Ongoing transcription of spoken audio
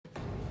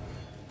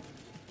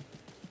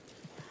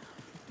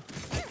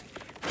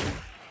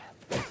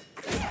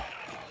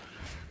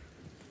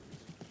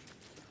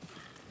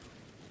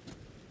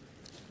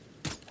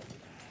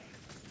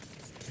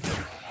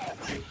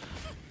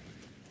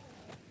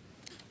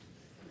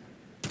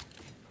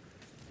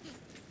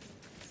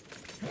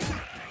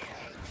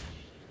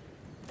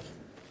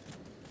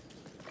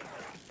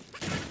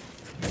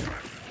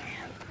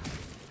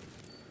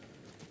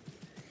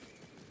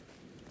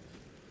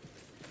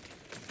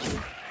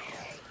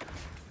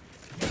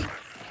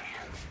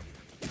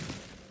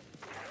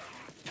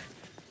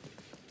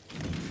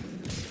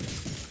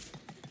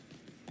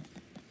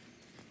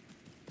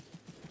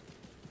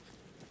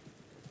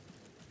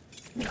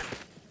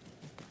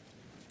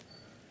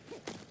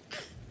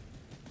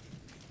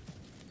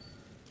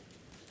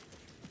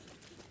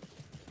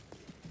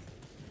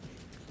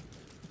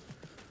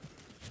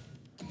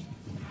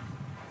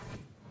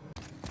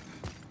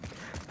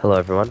Hello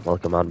everyone,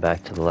 welcome on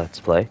back to the Let's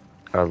Play.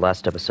 Our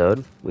last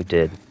episode, we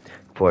did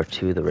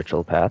 4-2 the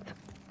ritual path.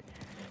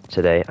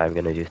 Today, I'm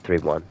going to do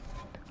 3-1.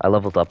 I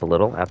leveled up a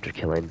little after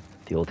killing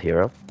the old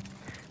hero.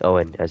 Oh,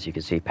 and as you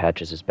can see,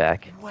 Patches is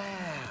back. Wow.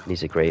 And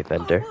he's a great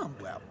vendor. Oh,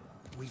 well,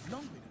 we've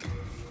long been...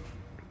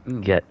 You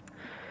can get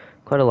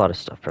quite a lot of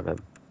stuff from him.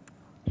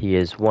 He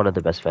is one of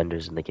the best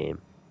vendors in the game.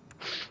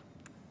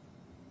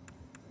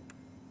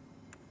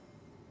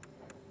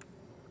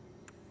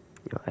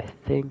 I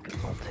think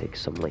I'll take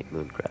some late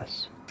moon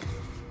grass.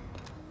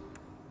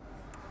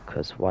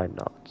 Because why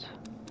not?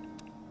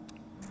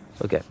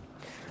 Okay,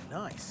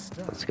 Nice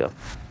stuff. let's go.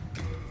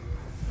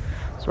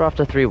 So we're off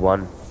to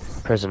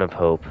 3-1, Prison of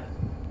Hope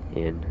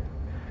in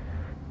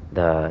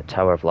the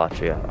Tower of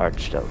Latria,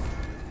 Archstone.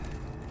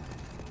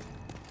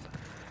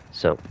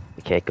 So,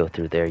 we can't go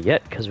through there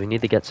yet because we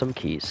need to get some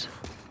keys.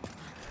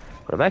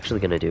 What I'm actually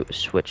going to do is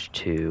switch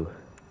to,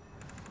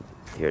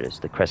 here it is,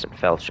 the Crescent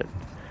Falchion.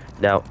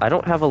 Now, I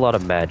don't have a lot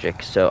of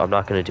magic, so I'm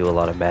not going to do a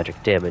lot of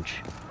magic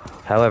damage.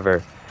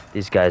 However,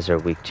 these guys are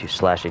weak to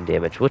slashing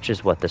damage, which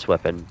is what this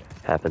weapon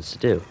happens to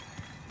do.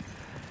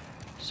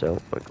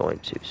 So, we're going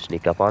to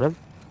sneak up on him.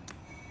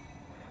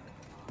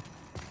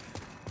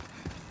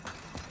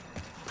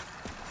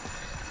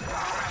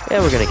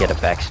 And we're going to get a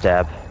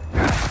backstab.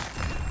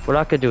 We're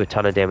not going to do a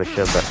ton of damage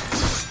to him, but...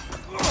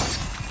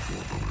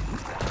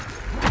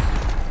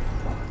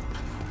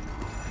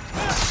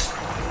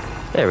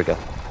 There we go.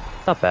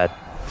 Not bad.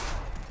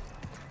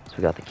 So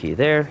we got the key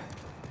there.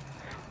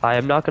 I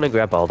am not going to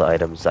grab all the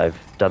items. I've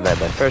done that in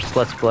my first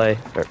Let's Play.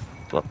 Or,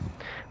 well,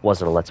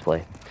 wasn't a Let's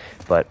Play.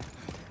 But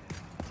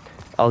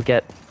I'll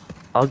get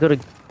a good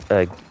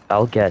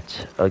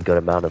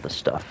amount of the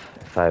stuff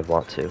if I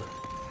want to.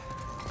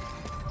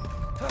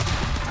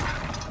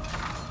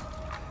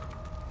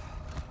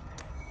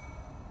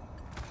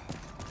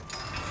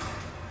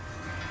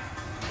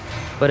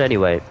 But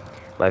anyway,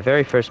 my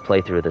very first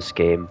playthrough of this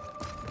game,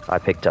 I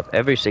picked up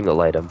every single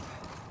item.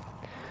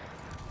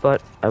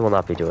 But I will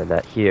not be doing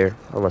that here,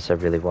 unless I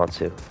really want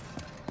to.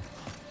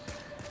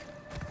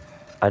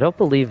 I don't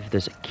believe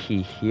there's a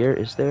key here,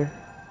 is there?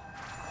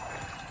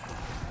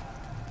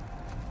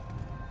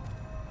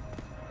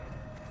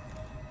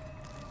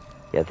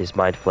 Yeah, these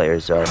mind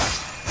flayers are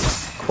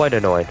quite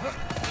annoying.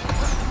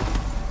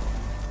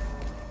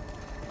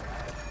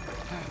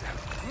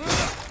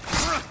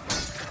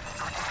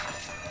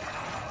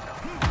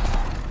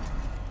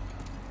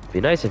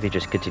 Be nice if you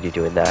just continue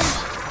doing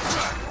that.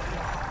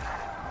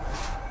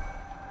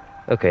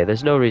 Okay,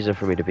 there's no reason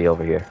for me to be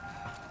over here.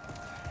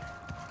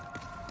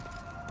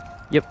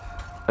 Yep.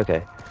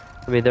 Okay.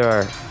 I mean, there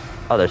are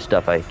other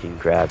stuff I can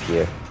grab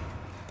here.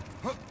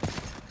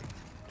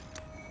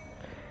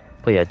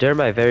 But yeah, during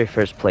my very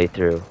first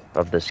playthrough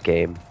of this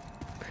game,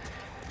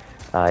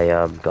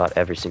 I got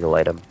every single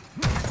item.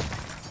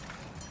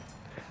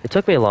 It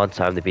took me a long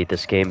time to beat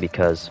this game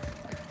because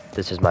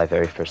this is my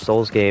very first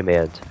Souls game,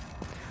 and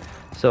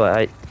so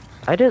I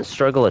didn't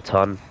struggle a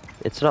ton.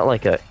 It's not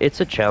like it's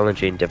a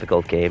challenging,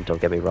 difficult game, don't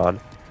get me wrong,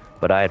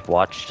 but I had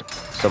watched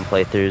some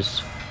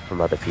playthroughs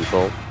from other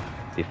people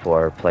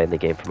before playing the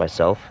game for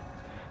myself,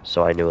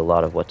 so I knew a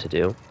lot of what to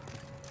do.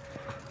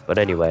 But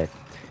anyway,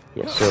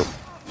 yeah, so,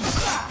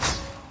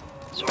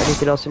 is there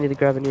anything else I need to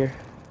grab in here?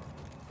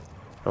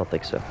 I don't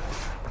think so,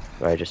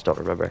 or I just don't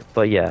remember.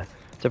 But yeah,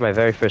 to my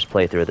very first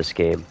playthrough of this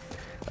game,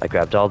 I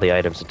grabbed all the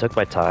items and took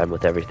my time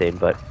with everything,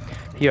 but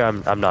here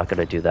I'm not going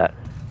to do that.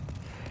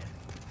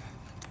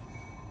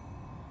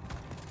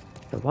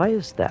 Now, why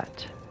is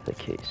that the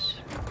case?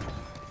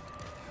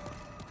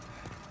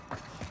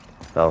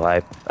 Oh,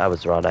 I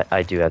was wrong.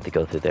 I do have to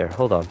go through there.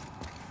 Hold on.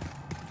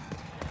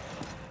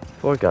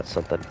 Or got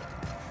something.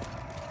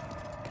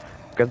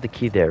 Grab the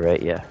key there,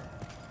 right? Yeah.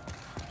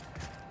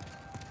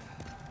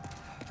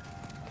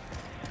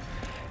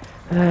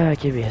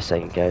 Give me a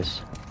second,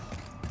 guys.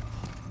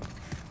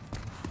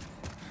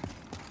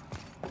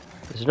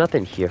 There's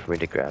nothing here for me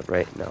to grab,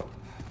 right? No.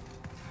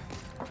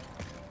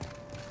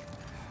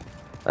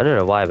 I don't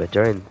know why, but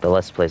during the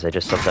Let's Plays, I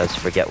just sometimes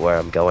forget where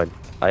I'm going.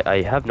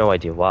 I have no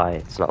idea why.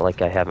 It's not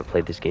like I haven't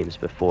played these games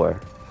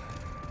before.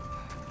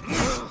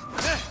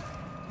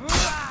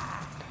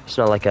 It's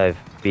not like I've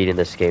beaten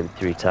this game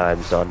 3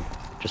 times on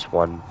just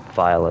one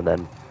file and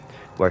then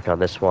work on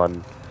this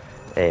one.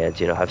 And,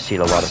 you know, I've seen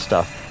a lot of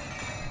stuff.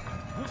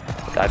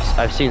 Like,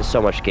 I've seen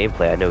so much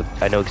gameplay.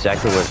 I know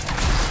exactly where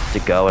to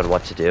go and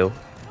what to do.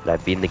 And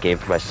I've beaten the game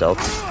for myself.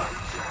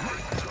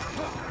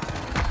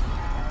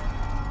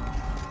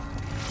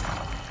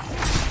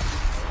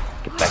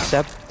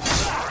 Backstab?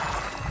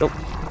 Nope.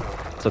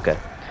 It's okay.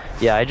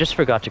 Yeah, I just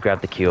forgot to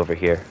grab the key over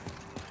here.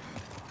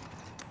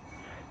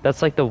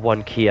 That's like the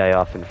one key I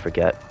often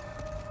forget.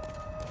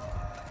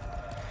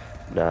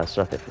 Nah, it's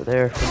nothing for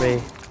there for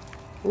me.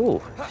 Ooh,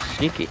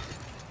 sneaky.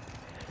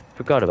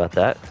 Forgot about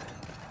that.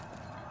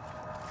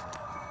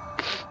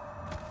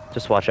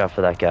 Just watch out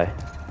for that guy.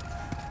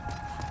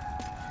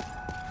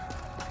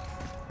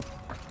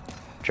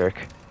 Jerk.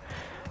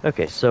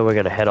 Okay, so we're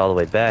gonna head all the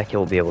way back and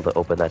we'll be able to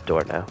open that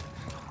door now.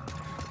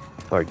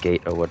 Or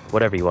gate, or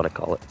whatever you want to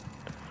call it.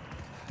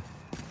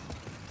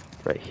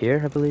 right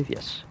here, I believe.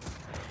 Yes.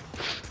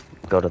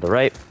 Go to the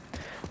right,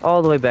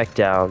 all the way back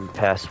down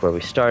past where we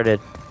started,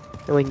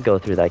 and we can go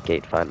through that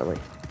gate finally.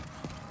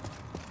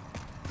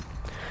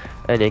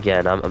 And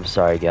again, I'm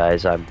sorry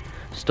guys, I'm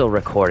still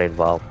recording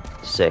while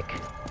sick.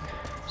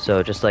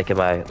 So just like in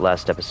my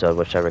last episode,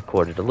 which I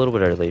recorded a little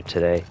bit earlier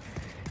today,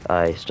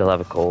 I still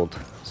have a cold.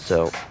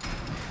 So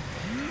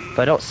if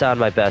I don't sound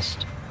my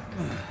best,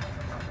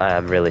 I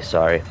am really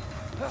sorry.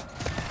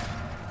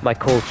 My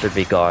cold should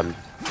be gone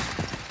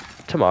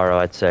tomorrow,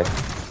 I'd say.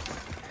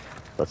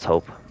 Let's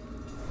hope.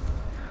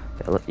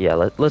 Yeah,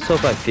 let's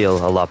hope I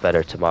feel a lot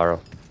better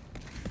tomorrow.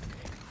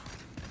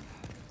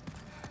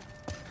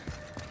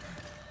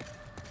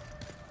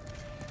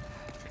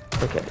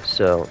 Okay,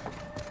 so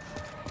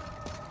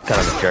kind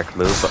of a jerk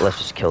move, but let's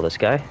just kill this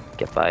guy.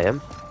 Get by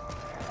him.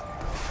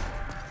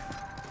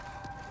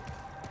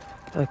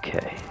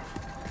 Okay.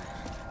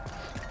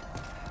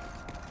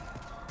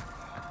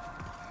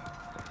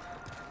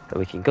 And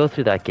we can go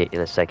through that gate in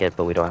a second,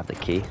 but we don't have the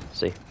key.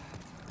 See?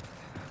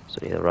 So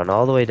we need to run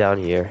all the way down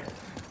here.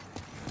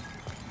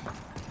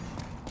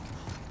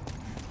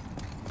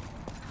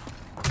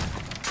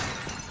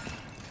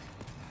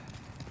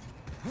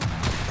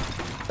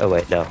 Oh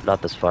wait, no,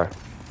 not this far.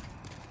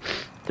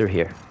 Through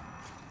here.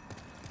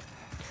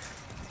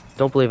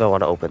 Don't believe I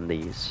want to open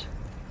these.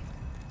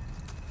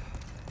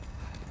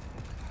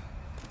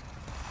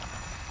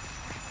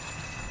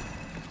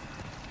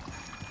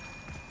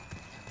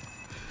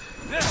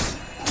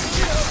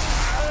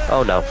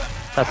 Oh no,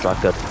 that's not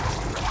good.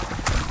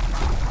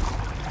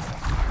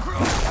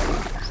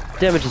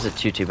 Damage isn't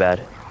too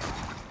bad.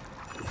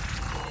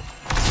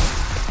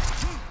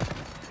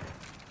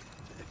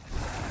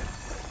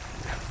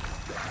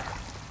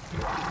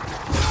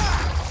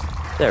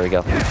 There we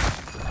go.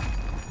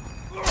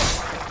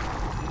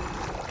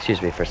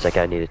 Excuse me for a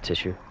second, I needed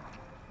tissue.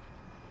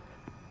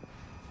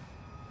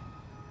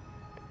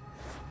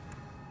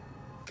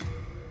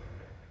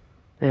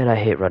 Man, I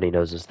hate runny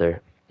noses,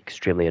 they're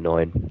extremely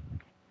annoying.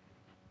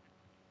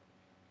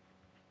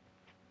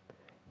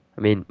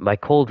 I mean, my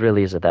cold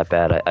really isn't that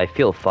bad. I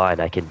feel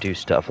fine, I can do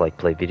stuff like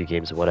play video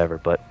games and whatever,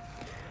 but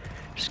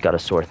just got a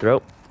sore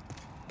throat.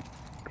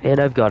 And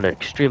I've got an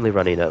extremely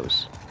runny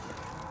nose.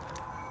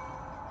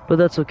 But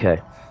that's okay.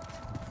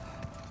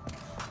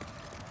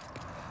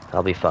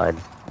 I'll be fine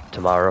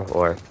tomorrow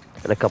or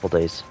in a couple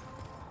days.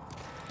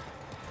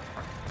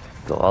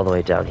 Go all the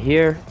way down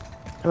here,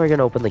 and we're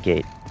gonna open the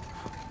gate.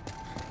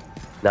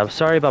 Now, I'm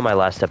sorry about my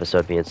last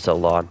episode being so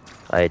long.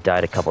 I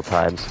died a couple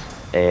times,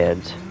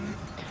 and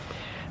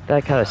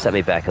that kind of set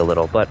me back a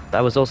little, but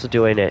I was also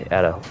doing it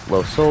at a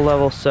low soul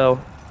level, so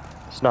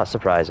it's not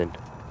surprising.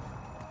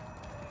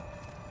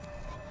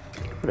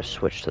 I'm gonna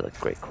switch to the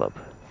Great Club.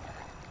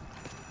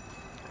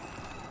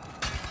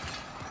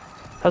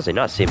 How's he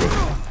not see me?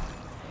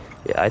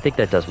 Yeah, I think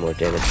that does more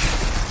damage.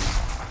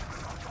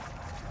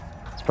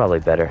 It's probably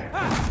better.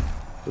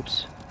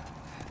 Oops.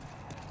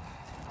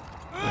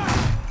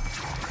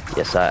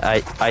 Yes,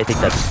 I think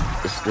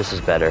this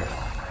is better.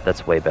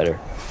 That's way better.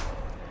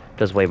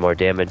 Does way more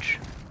damage.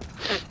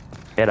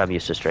 And I'm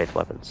used to strength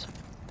weapons.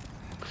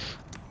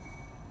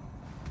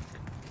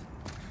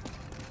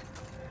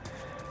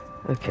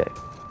 Okay.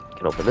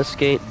 Can open this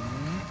gate.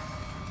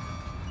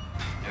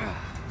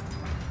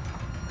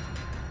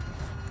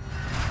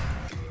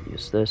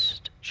 Use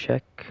this to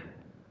check.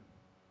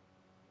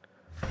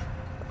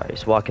 Alright,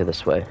 he's walking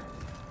this way.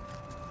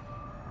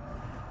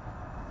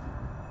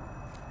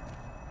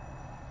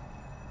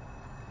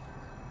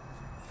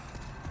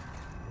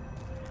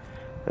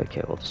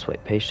 Okay, we'll just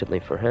wait patiently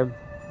for him.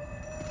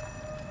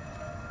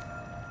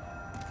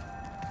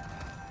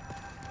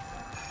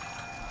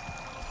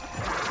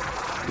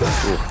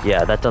 Ooh,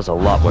 yeah, that does a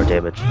lot more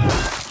damage.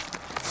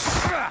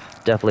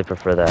 Definitely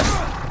prefer that.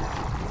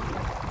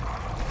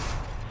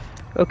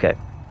 Okay,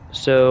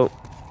 so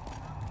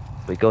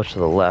we go to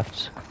the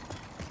left.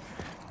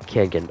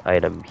 Can get an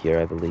item here,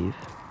 I believe.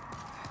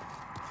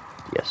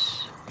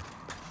 Yes.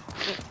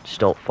 Just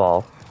don't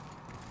fall.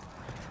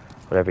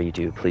 Whatever you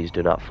do, please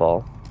do not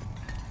fall.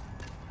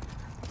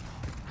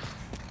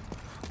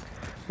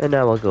 And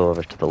now we'll go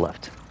over to the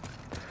left.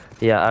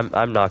 Yeah,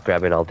 I'm not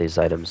grabbing all these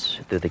items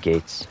through the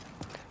gates.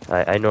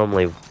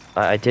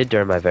 I did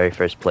during my very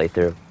first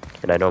playthrough,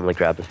 and I normally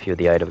grab a few of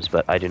the items,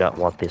 but I do not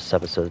want this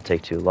episode to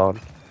take too long.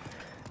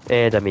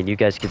 And I mean, you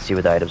guys can see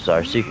what the items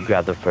are, so you can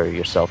grab them for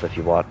yourself if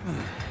you want.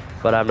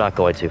 But I'm not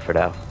going to for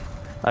now.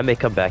 I may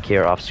come back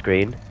here off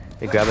screen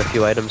and grab a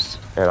few items,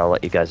 and I'll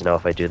let you guys know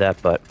if I do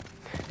that, but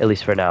at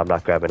least for now I'm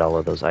not grabbing all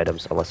of those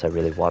items unless I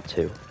really want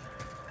to.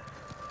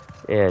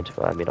 And,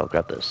 well, I mean, I'll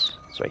grab this.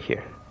 It's right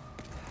here.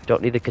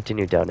 Don't need to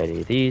continue down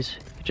any of these.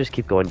 You just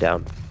keep going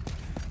down.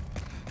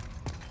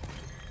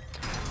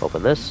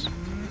 Open this.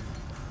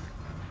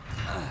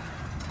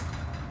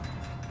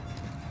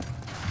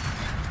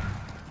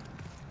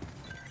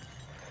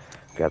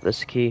 Grab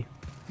this key.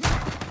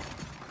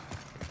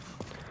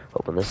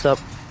 Open this up.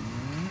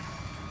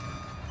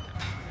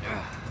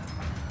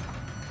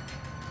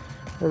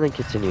 And then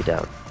continue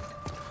down.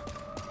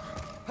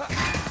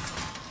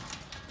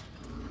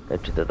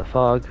 Empty the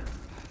fog.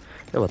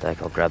 And what the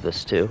heck, I'll grab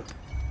this too.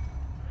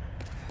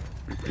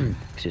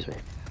 Excuse me.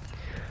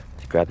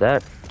 Grab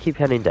that. Keep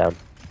heading down.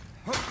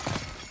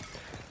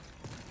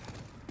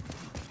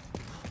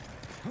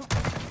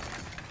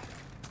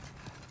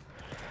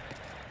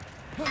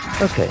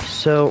 Okay,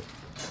 so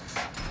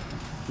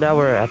now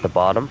we're at the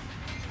bottom.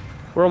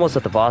 We're almost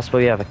at the boss, but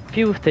we have a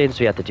few things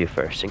we have to do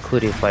first,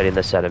 including fighting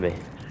this enemy.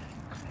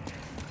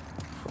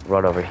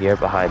 Run over here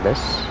behind this,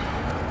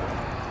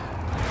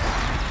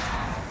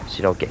 so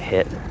you don't get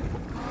hit.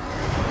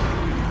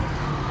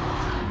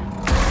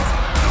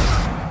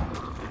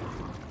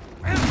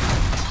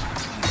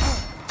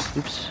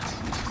 Oops.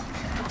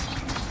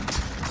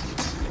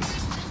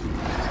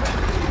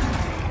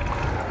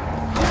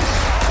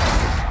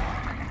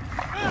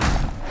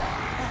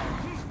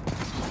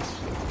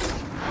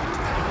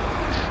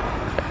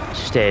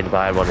 Stand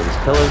behind one of these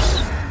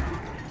pillars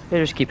and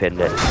just keep hitting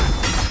it.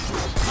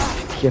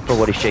 Careful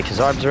when he shakes his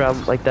arms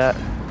around like that.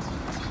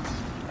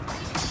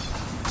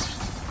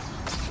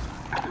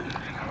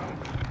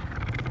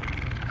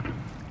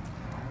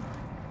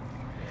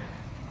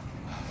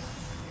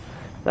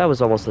 That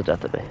was almost the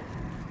death of me.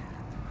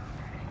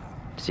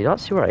 Does he not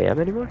see where I am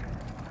anymore?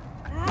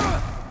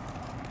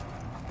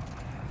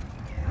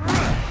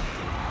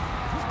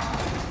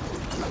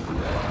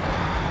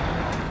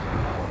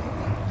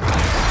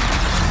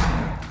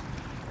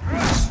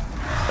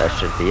 That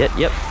should be it.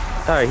 Yep.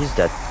 Alright, he's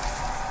dead.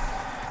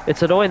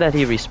 It's annoying that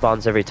he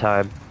respawns every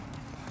time.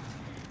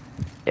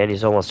 And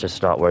he's almost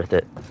just not worth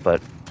it,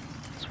 but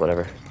it's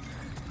whatever.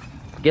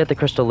 Get the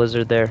crystal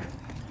lizard there.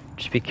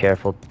 Just be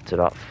careful to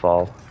not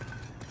fall.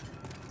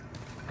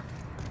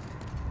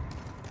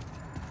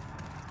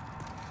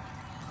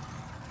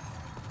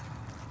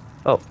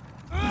 Oh,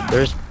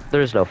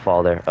 there's no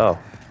fall there. Oh,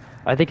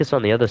 I think it's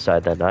on the other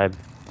side then.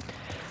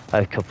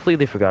 I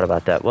completely forgot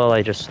about that. Well,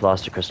 I just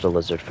lost a crystal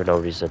lizard for no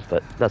reason,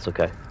 but that's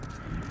okay.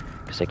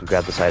 Because I can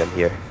grab this item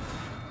here.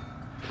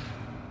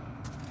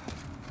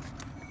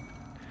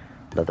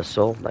 Another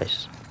soul,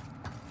 nice.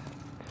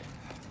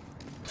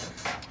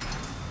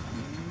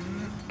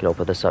 Can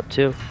open this up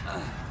too.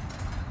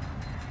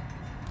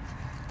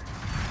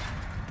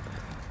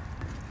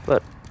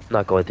 But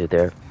not going through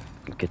there.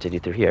 Can continue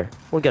through here.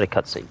 We'll get a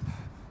cutscene.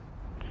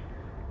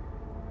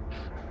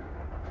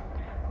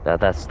 Now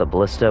that's the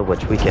ballista,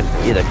 which we can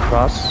either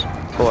cross,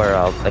 or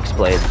I'll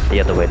explain the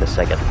other way in a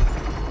second.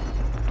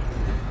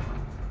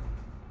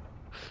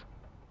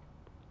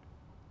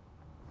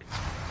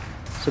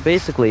 So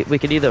basically, we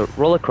can either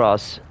roll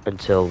across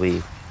until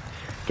we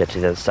get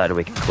to the other side and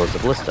we can close the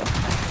ballista.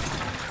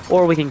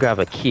 Or we can grab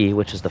a key,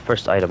 which is the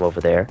first item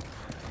over there,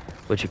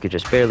 which you could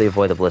just barely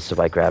avoid the ballista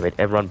by grabbing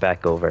and run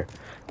back over.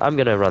 I'm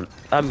gonna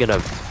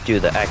do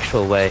the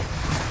actual way,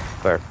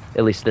 or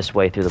at least this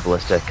way through the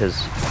ballista,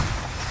 because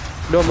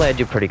normally I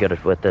do pretty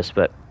good with this,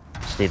 but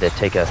just need to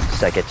take a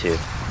second to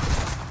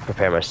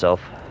prepare myself.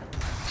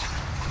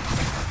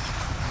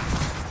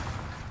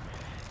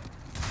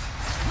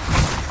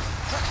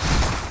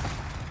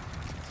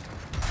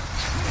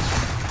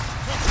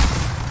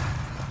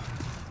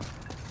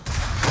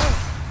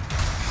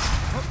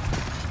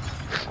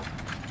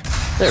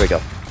 There we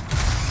go.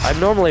 I'm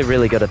normally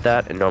really good at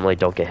that and normally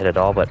don't get hit at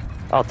all, but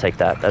I'll take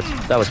that.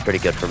 That was pretty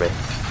good for me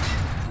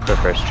for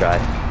first try.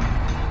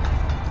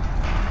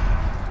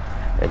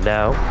 And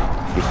now,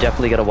 you're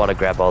definitely going to want to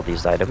grab all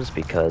these items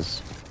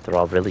because they're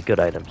all really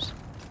good items.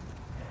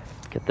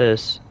 Get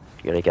this.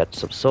 You're going to get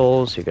some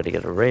souls. You're going to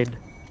get a ring.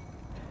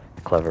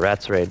 Clever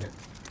Rat's ring.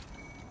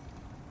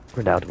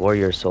 Renowned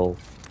Warrior soul.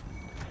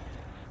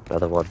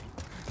 Another one.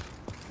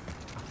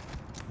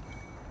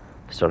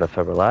 Stone of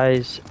Ephemeral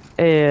Eyes.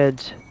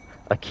 And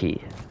a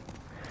key.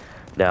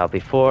 Now,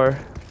 before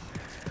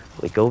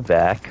we go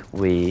back,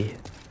 we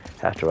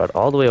have to run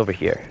all the way over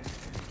here.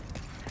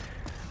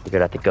 We're going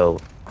to have to go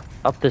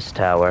up this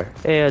tower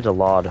and a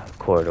lawn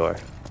corridor.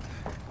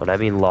 When I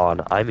mean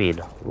lawn, I mean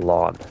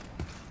lawn.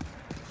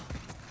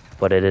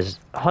 But it is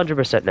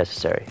 100%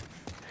 necessary.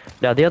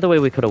 Now, the other way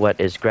we could have went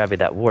is grabbing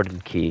that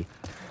warden key,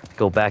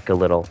 go back a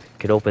little, you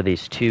can open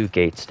these two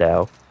gates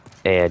now,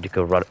 and you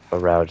can run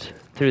around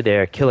through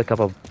there, kill a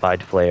couple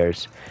mind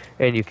flayers,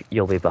 and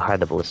you'll be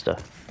behind the ballista.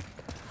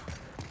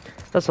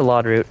 That's a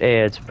lawn route,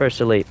 and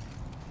personally,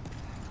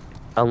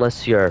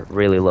 unless you're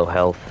really low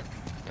health,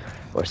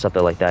 or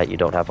something like that, you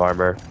don't have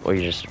armor, or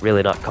you're just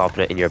really not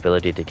confident in your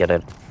ability to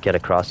get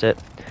across it,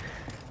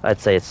 I'd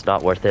say it's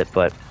not worth it,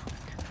 but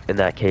in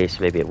that case,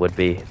 maybe it would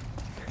be.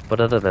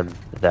 But other than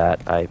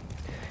that,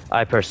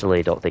 I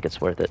personally don't think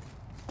it's worth it.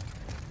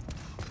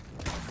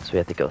 So we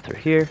have to go through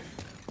here.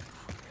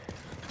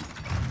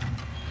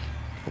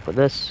 Open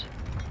this.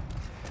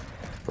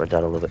 Run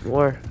down a little bit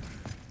more.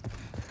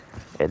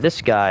 And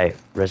this guy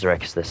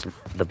resurrects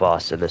the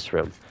boss in this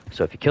room.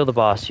 So if you kill the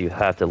boss, you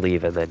have to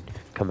leave and then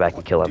come back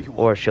and kill him,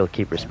 or she'll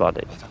keep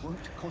responding.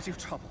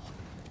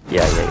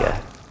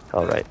 Yeah.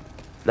 Alright.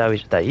 Now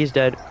that he's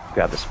dead,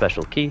 grab the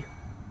special key.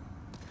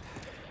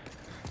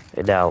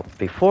 And now,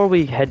 before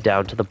we head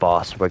down to the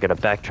boss, we're going to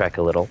backtrack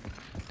a little.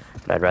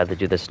 And I'd rather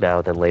do this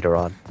now than later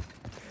on.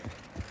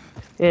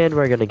 And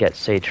we're gonna get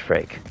Sage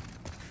Frake.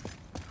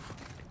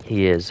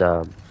 He is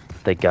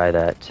the guy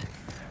that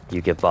you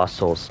give boss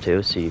souls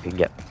to, so you can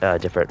get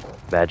different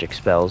magic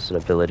spells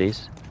and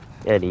abilities.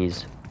 And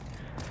he's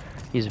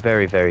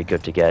very, very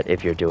good to get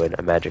if you're doing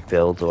a magic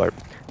build, or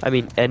I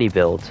mean any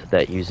build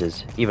that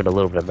uses even a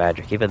little bit of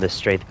magic. Even this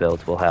strength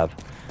build will have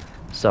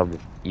some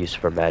use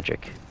for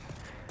magic.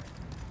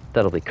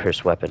 That'll be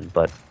cursed weapon,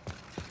 but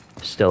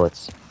still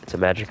it's a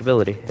magic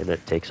ability and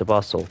it takes a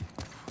boss soul.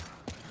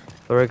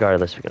 But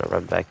regardless, we're gonna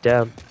run back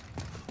down.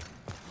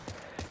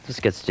 This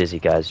gets dizzy,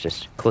 guys.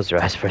 Just close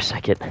your eyes for a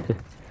second.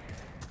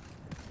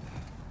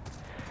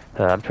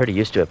 I'm pretty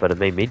used to it, but it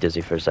made me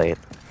dizzy for a second.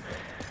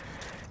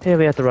 And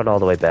we have to run all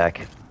the way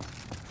back.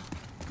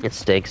 It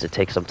stinks, it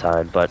takes some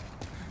time, but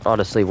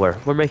honestly, we're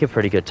making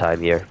pretty good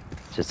time here,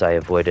 since I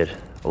avoided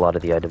a lot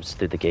of the items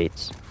through the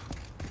gates.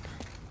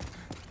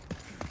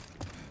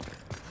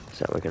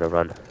 So we're gonna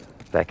run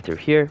back through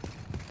here.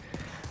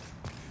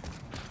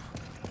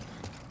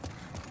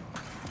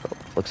 Oh,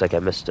 looks like I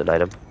missed an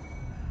item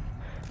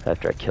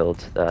after I killed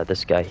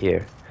this guy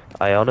here.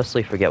 I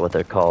honestly forget what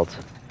they're called.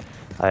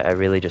 I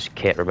really just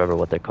can't remember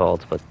what they're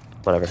called, but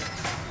whatever.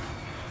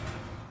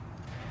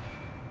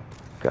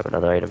 Grab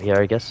another item here,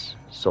 I guess.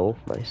 Soul,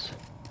 nice.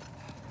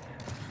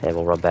 And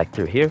we'll run back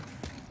through here.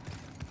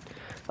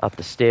 Up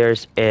the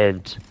stairs,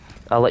 and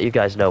I'll let you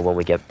guys know when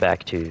we get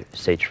back to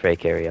Sage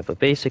Frake area. But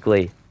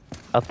basically,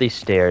 up these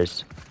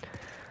stairs,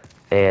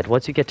 and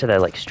once you get to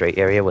that like straight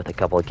area with a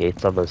couple of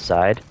gates on the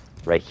side,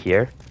 right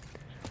here,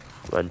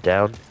 run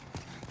down.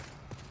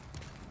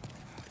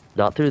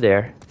 Not through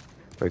there.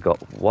 We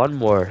got one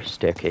more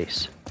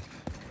staircase.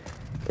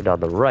 And on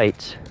the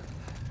right,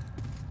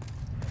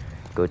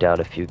 go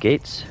down a few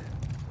gates.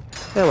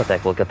 And what the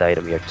heck, we'll get the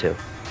item here too.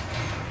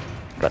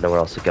 Got nowhere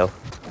else to go.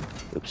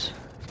 Oops.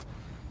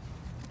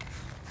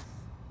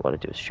 What I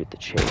want to do is shoot the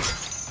chain.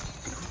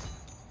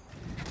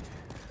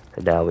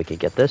 And now we can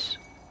get this.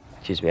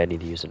 Excuse me, I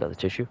need to use another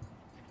tissue.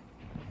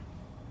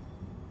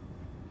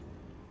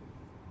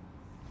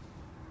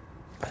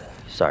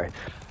 Sorry.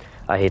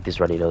 I hate these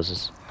runny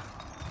noses.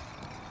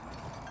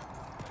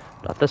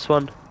 Not this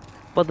one,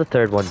 but the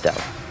third one down.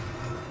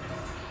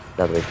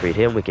 Now that we freed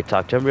him, we can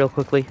talk to him real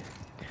quickly.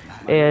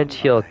 And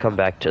he'll come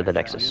back to the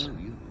Nexus.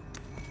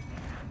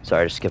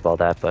 Sorry to skip all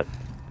that, but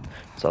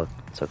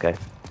it's okay.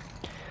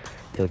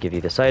 He'll give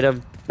you this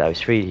item. Now he's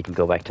free, he can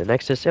go back to the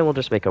Nexus, and we'll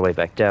just make our way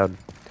back down.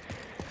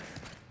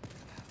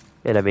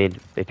 And I mean,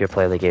 if you're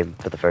playing the game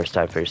for the first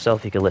time for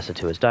yourself, you can listen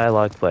to his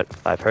dialogue, but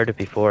I've heard it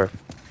before.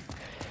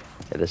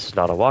 And this is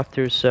not a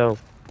walkthrough, so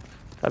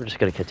I'm just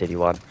going to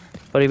continue on.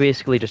 But he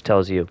basically just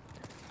tells you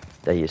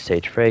that he is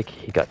Sage Frake,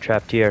 he got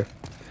trapped here,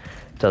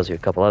 tells you a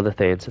couple other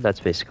things, and that's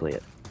basically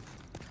it.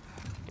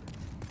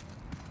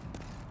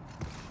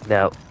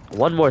 Now,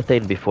 one more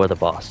thing before the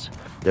boss.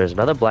 There's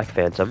another Black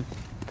Phantom,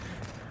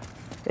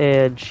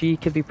 and she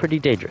can be pretty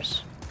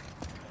dangerous.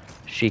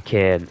 She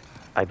can,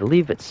 I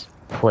believe it's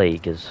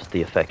Plague is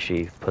the effect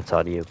she puts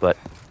on you, but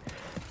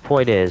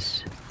point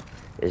is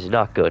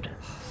not good.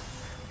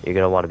 You're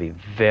going to want to be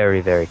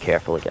very, very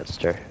careful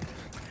against her.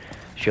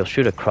 She'll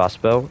shoot a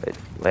crossbow,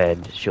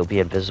 and she'll be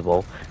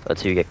invisible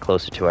until you get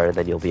closer to her, and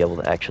then you'll be able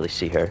to actually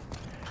see her.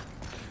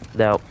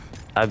 Now,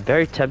 I'm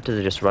very tempted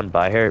to just run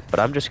by her, but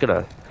I'm just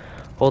gonna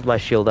hold my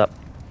shield up.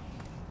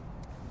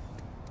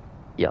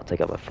 Yeah, I'll take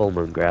out my full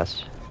moon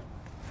grass.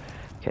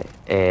 Okay,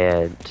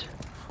 and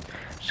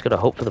just gonna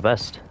hope for the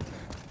best.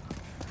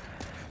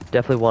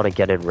 Definitely want to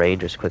get in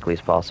range as quickly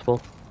as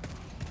possible.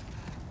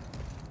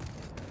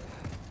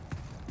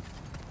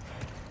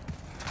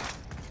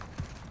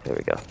 There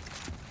we go.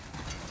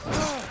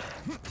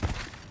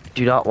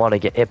 Do not want to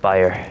get hit by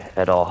her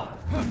at all.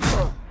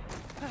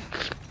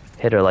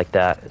 Hit her like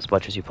that as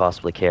much as you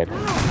possibly can.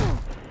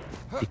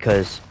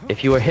 Because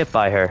if you were hit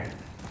by her...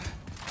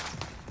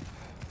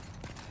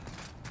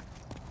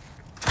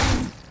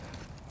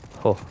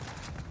 Oh.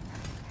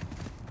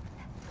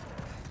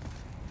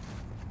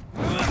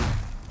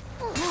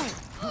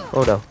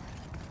 Oh no.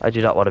 I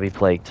do not want to be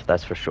plagued,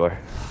 that's for sure.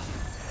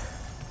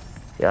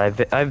 Yeah,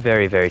 I'm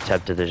very, very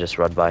tempted to just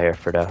run by her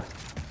for now.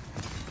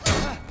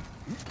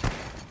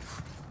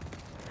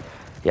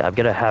 Yeah, I'm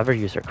gonna have her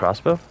use her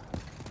crossbow.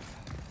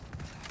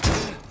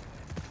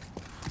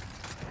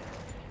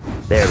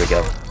 There we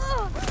go.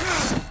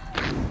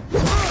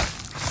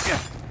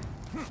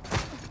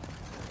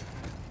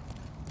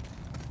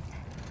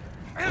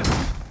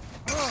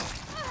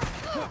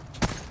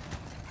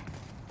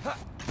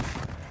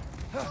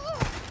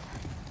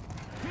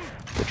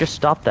 But just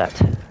stop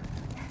that.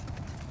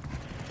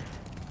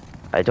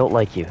 I don't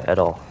like you at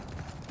all.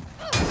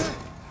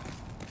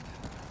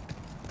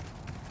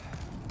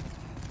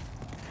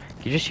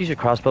 Can you just use your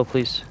crossbow,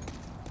 please?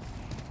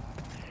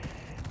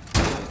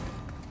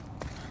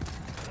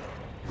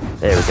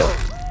 There we go.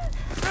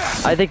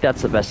 I think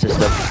that's the best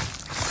system.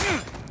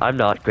 I'm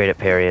not great at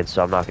parrying,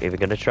 so I'm not even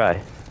gonna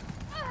try.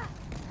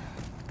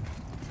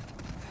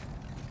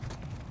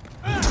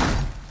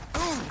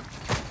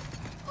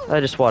 I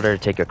just want her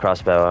to take your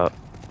crossbow out.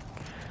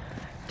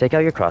 Take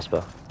out your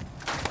crossbow.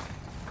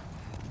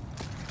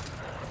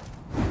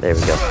 There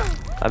we go.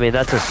 I mean,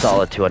 that's a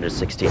solid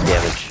 216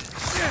 damage.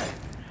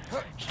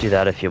 Just do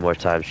that a few more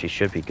times, she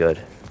should be good.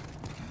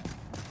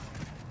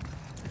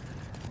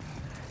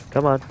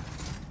 Come on.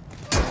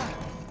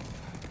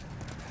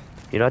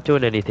 You're not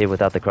doing anything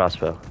without the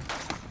crossbow.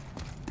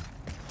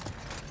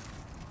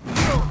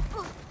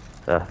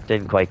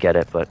 Didn't quite get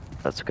it, but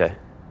that's okay.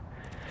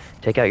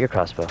 Take out your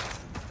crossbow.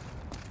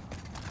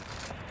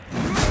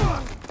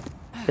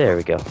 There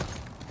we go.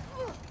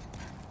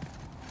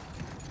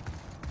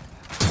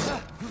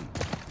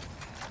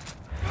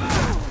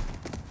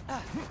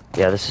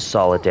 Yeah, this is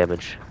solid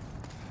damage.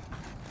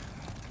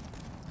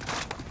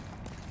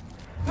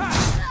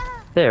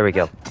 There we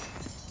go.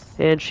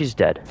 And she's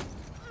dead.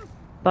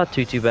 Not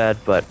too bad,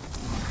 but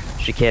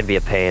she can be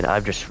a pain.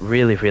 I'm just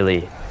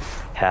really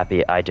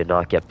happy I did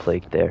not get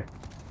plagued there.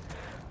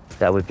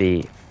 That would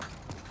be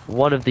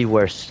one of the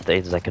worst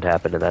things that could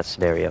happen in that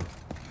scenario.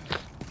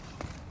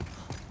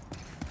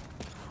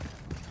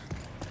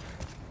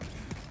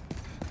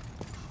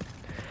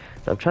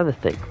 Now I'm trying to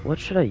think, what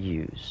should I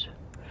use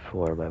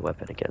for my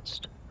weapon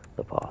against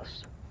the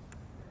boss?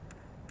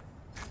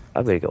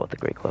 I'm gonna go with the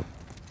Great Club.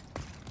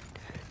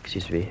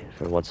 Excuse me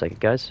for 1 second,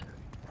 guys.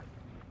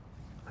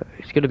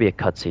 It's gonna be a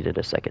cutscene in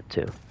a second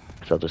too,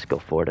 so I'll just go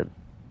forward and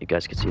you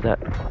guys can see that.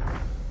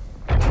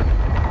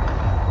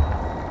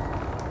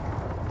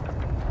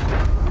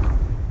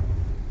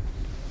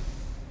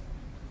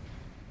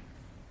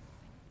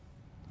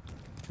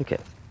 Okay,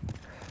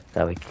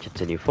 now we can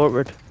continue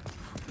forward.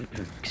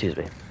 Excuse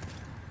me.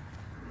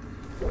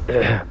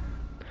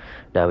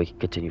 Now we can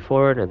continue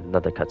forward and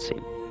another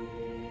cutscene.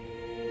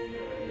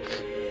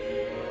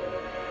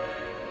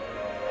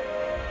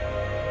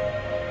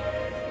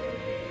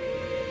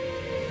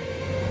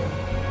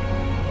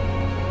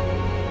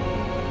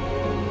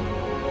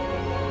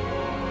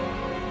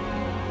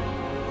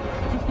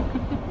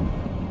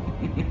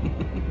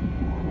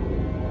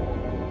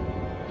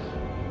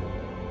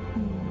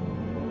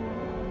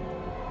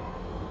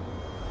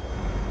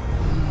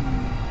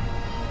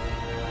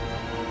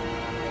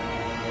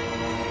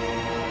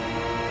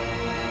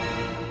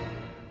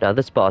 Now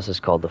this boss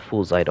is called the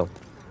Fool's Idol.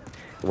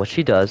 And what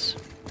she does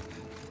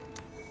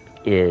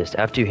is,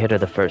 after you hit her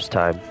the first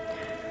time,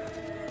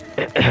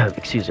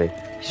 excuse me,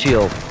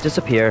 she'll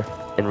disappear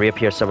and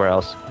reappear somewhere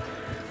else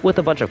with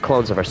a bunch of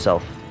clones of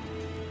herself.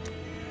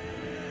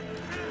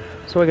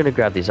 So we're gonna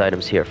grab these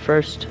items here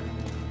first,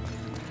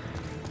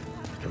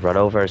 run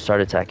over and start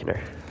attacking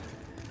her.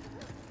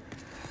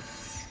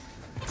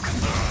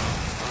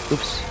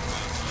 Oops.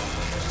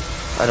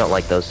 I don't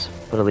like those,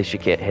 but at least she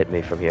can't hit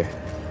me from here.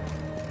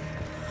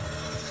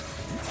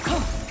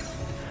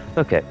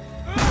 Okay.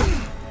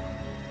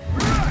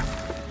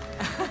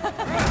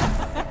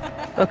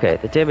 Okay,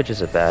 the damage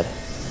isn't bad.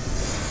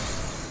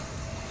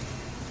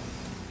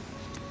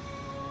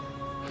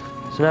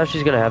 So now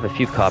she's gonna have a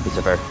few copies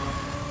of her.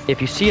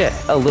 If you see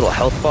a little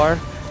health bar,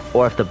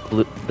 or if the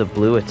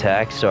blue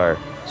attacks are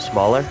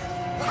smaller,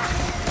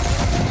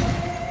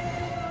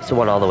 it's the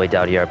one all the way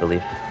down here, I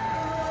believe.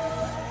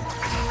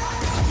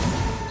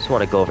 Just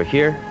want to go over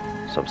here,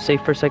 so I'm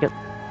safe for a second.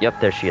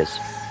 Yep, there she is.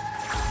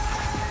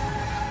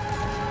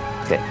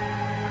 Okay,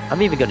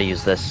 I'm even gonna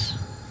use this,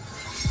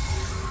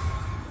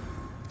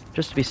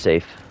 just to be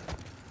safe.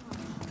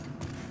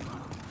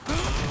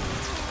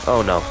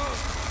 Oh no,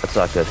 that's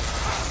not good.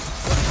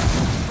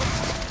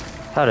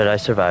 How did I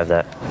survive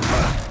that?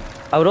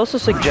 I would also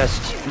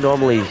suggest,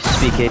 normally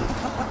speaking,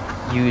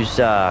 use,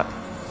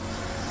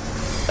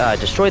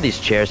 destroy these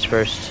chairs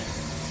first.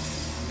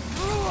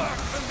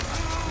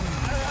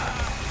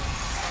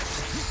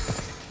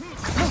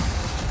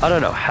 I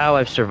don't know how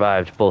I've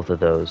survived both of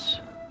those.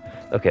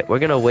 Okay, we're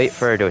gonna wait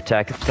for her to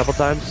attack a couple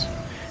times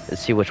and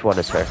see which one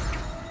is her.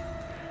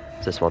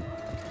 It's this one,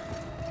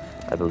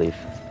 I believe.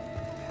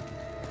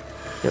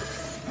 Yep.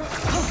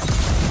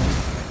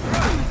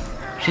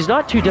 She's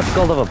not too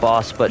difficult of a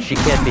boss, but she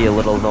can be a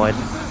little annoying.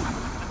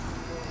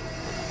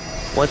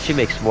 Once she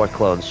makes more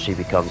clones, she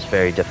becomes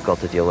very difficult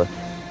to deal with.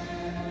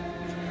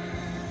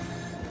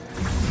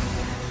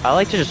 I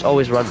like to just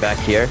always run back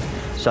here,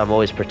 so I'm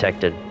always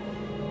protected.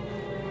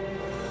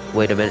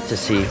 Wait a minute to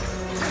see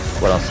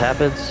what else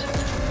happens.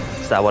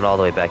 It's that one all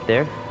the way back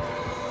there.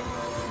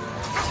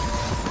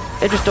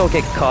 And just don't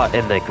get caught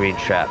in the green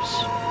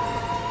traps.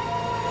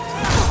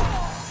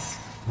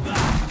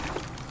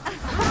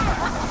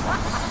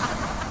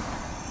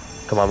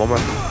 Come on, one more.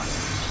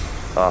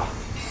 Oh.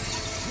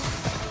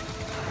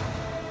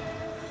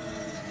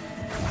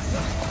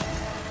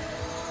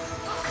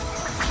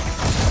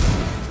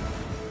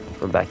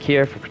 I'm back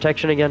here for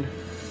protection again.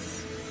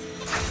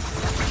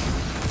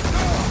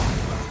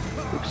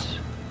 Oops.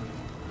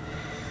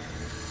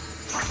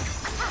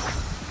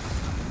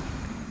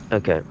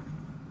 Okay.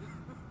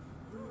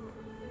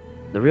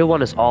 The real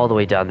one is all the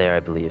way down there,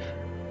 I believe.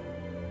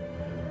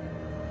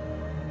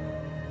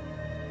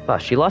 Wow,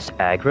 she lost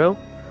aggro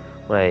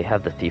when I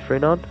have the thief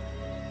ring on.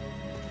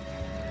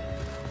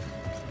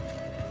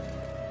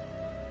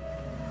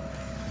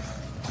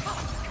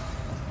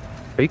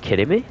 Are you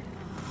kidding me?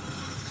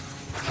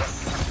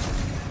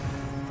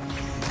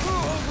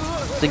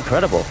 That's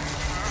incredible.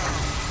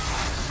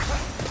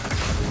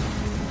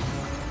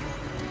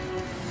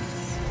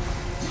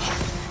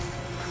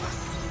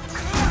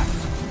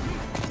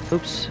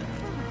 Oops.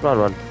 Run,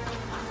 run.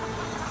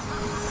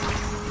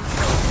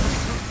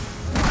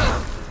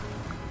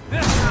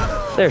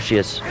 There she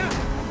is.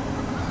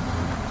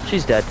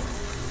 She's dead.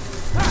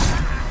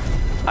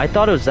 I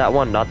thought it was that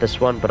one, not this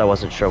one, but I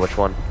wasn't sure which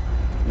one.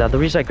 Now, the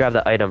reason I grabbed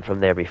the item from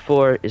there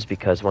before is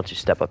because once you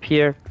step up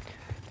here,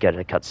 you get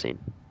a cutscene.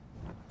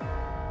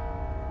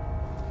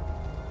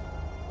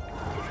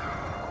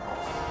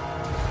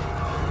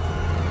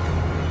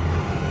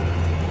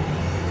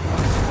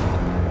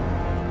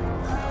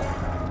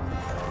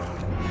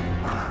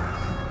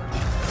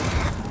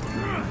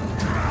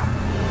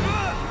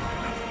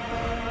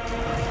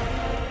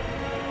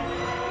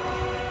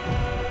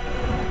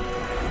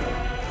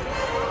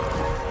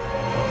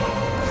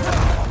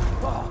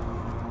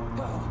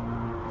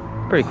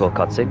 Pretty cool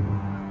cutscene.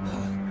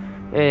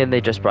 And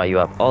they just brought you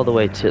up all the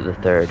way to the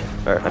third,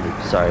 or I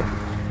mean, sorry,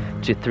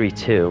 to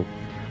 3-2,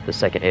 the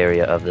second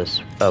area of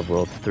this, of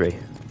World 3.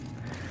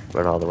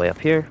 Run all the way up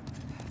here,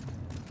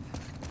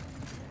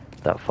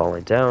 without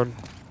falling down.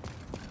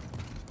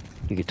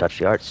 You can touch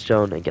the Art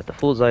Stone and get the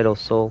Fool's Idol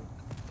Soul,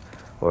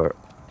 or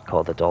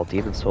called the Dull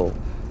Demon Soul.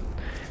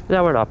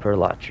 Now we're in Upper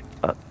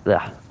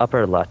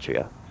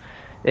Latria,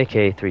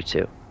 aka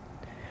 3-2.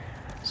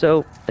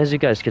 So, as you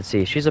guys can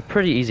see, she's a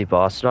pretty easy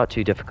boss, not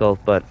too difficult,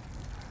 but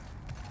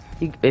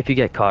if you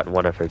get caught in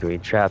one of her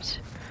green traps,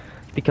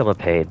 you become a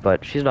pain,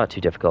 but she's not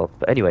too difficult.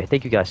 But anyway,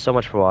 thank you guys so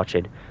much for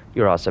watching.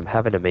 You're awesome.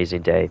 Have an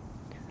amazing day.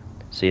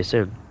 See you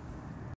soon.